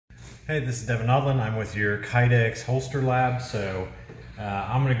Hey, this is Devin Odlin. I'm with your kydex holster lab. So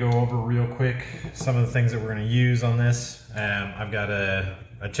I'm going to go over real quick some of the things that we're going to use on this. I've got a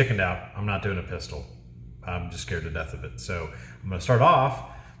chickened out. I'm not doing a pistol. I'm just scared to death of it. So I'm going to start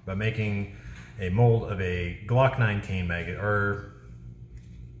off by making a mold of a Glock 19 mag or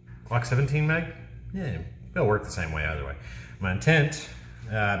Glock 17 mag. Yeah, it'll work the same way either way. My intent,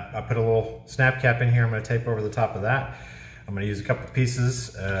 I put a little snap cap in here. I'm going to tape over the top of that. I'm going to use a couple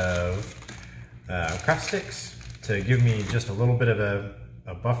pieces of craft sticks to give me just a little bit of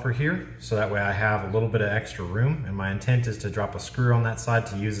a buffer here, so that way I have a little bit of extra room. And my intent is to drop a screw on that side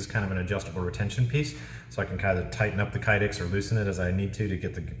to use as kind of an adjustable retention piece, so I can kind of tighten up the kydex or loosen it as I need to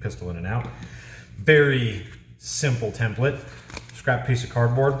get the pistol in and out. Very simple template. Scrap piece of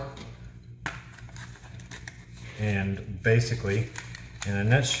cardboard. And basically, in a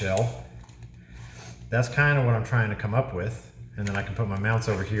nutshell, that's kind of what I'm trying to come up with. And then I can put my mounts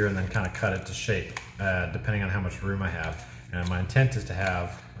over here and then kind of cut it to shape, depending on how much room I have. And my intent is to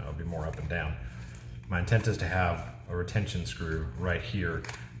have, it'll be more up and down. My intent is to have a retention screw right here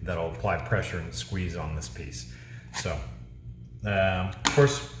that'll apply pressure and squeeze on this piece. So, of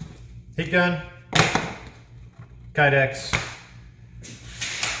course, heat gun, kydex,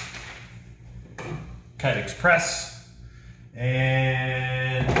 kydex press,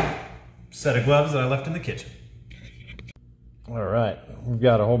 and set of gloves that I left in the kitchen. All right, we've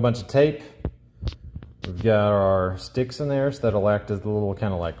got a whole bunch of tape. We've got our sticks in there, so that'll act as a little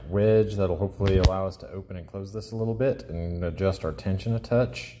kind of like wedge that'll hopefully allow us to open and close this a little bit and adjust our tension a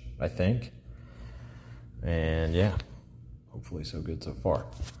touch, I think. And yeah, hopefully so good so far.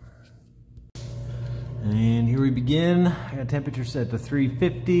 And here we begin. I got temperature set to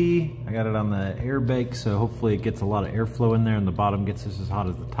 350. I got it on the air bake, so hopefully it gets a lot of airflow in there and the bottom gets just as hot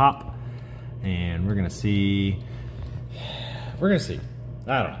as the top. And we're gonna see. I don't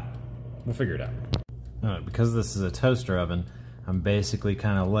know. We'll figure it out. All right, because this is a toaster oven, I'm basically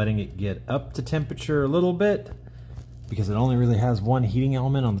kind of letting it get up to temperature a little bit because it only really has one heating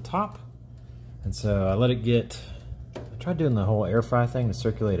element on the top. And so I let it get, I tried doing the whole air fry thing to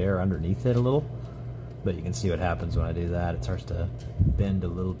circulate air underneath it a little, but you can see what happens when I do that. It starts to bend a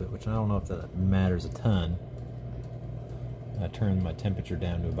little bit, which I don't know if that matters a ton. I turned my temperature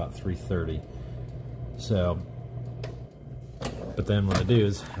down to about 330. So, but then what I do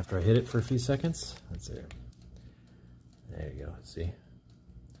is, after I hit it for a few seconds, let's see. There you go, see?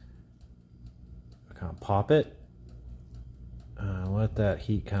 I kind of pop it. Let that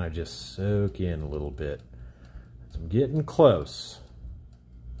heat kind of just soak in a little bit. So I'm getting close.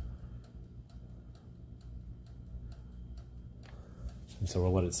 And so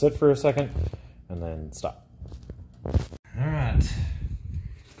we'll let it sit for a second and then stop. All right,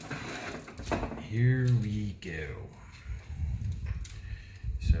 here we go.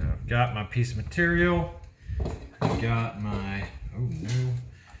 So I've got my piece of material, I've got my,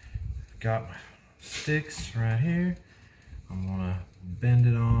 got my sticks right here. I'm gonna bend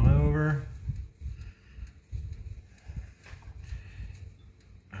it on over.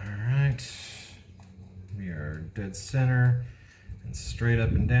 All right, we are dead center and straight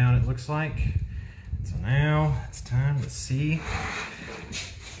up and down it looks like. So now it's time to see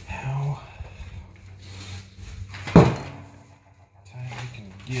how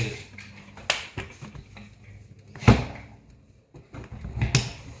get it.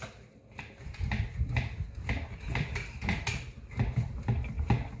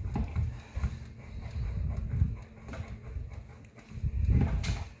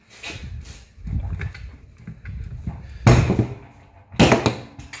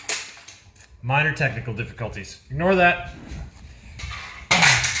 Minor technical difficulties. Ignore that.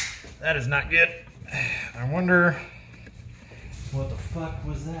 That is not good. I wonder what the fuck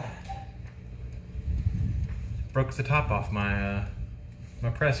was that? Broke the top off my my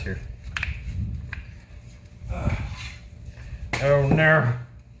press here. Oh no!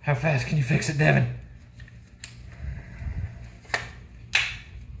 How fast can you fix it, Devin?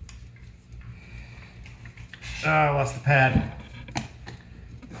 Oh, I lost the pad.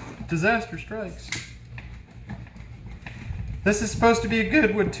 Disaster strikes. This is supposed to be a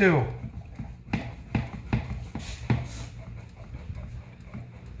good one too.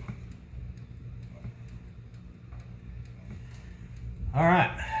 All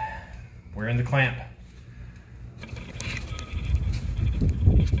right, we're in the clamp.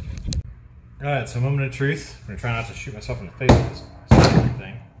 All right, so moment of truth. I'm gonna try not to shoot myself in the face with this stupid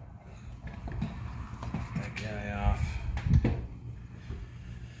thing. That guy off.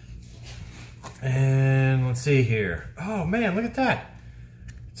 And let's see here. Oh man, look at that.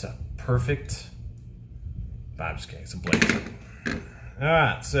 It's a perfect, I'm just kidding, it's a blade. All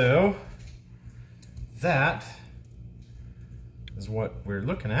right, so that is what we're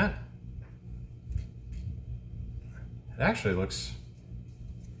looking at. It actually looks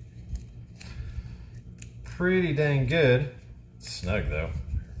pretty dang good. It's snug though.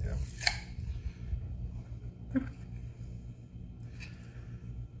 There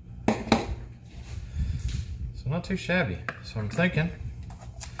we go. So not too shabby. So I'm thinking,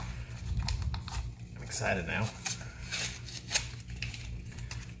 I'm excited now.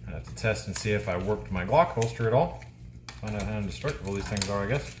 I have to test and see if I worked my Glock holster at all. Find out how indestructible these things are, I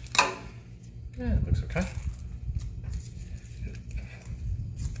guess. Yeah, it looks okay.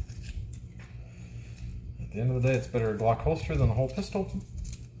 At the end of the day, it's better a Glock holster than a whole pistol.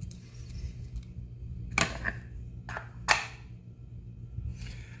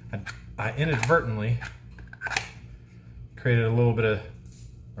 I inadvertently created a little bit of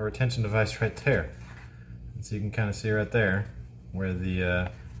a retention device right there. And so you can kind of see right there where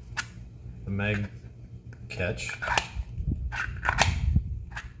the mag catch.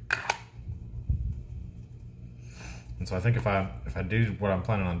 And so I think if I do what I'm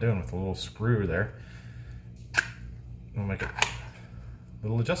planning on doing with a little screw there, it'll make it a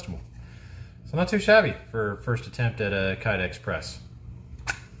little adjustable. So not too shabby for first attempt at a kydex press.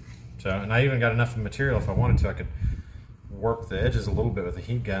 So, and I even got enough material if I wanted to, I could work the edges a little bit with a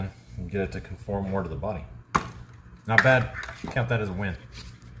heat gun and get it to conform more to the body. Not bad. Count that as a win.